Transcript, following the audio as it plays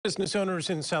Business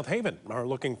owners in South Haven are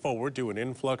looking forward to an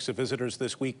influx of visitors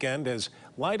this weekend as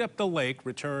Light Up the Lake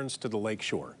returns to the lake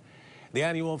shore. The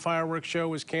annual fireworks show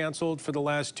was canceled for the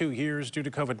last 2 years due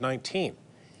to COVID-19.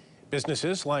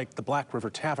 Businesses like the Black River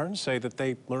Tavern say that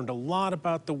they learned a lot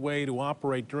about the way to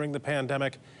operate during the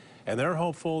pandemic, and they're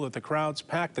hopeful that the crowds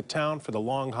pack the town for the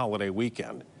long holiday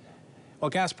weekend.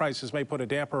 While gas prices may put a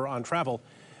damper on travel,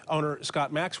 owner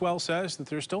Scott Maxwell says that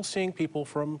they're still seeing people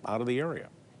from out of the area.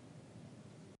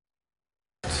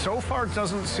 So far, it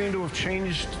doesn't seem to have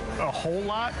changed a whole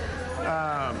lot.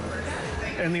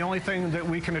 And the only thing that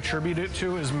we can attribute it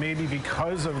to is maybe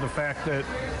because of the fact that,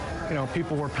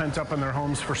 people were pent up in their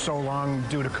homes for so long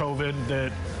due to COVID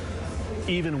that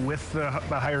even with the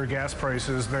higher gas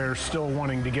prices, they're still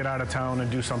wanting to get out of town and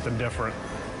do something different.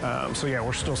 So yeah,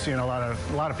 we're still seeing a lot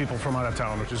of people from out of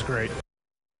town, which is great.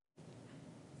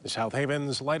 South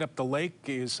Haven's Light Up the Lake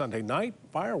is Sunday night.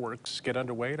 Fireworks get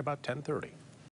underway at about 10:30.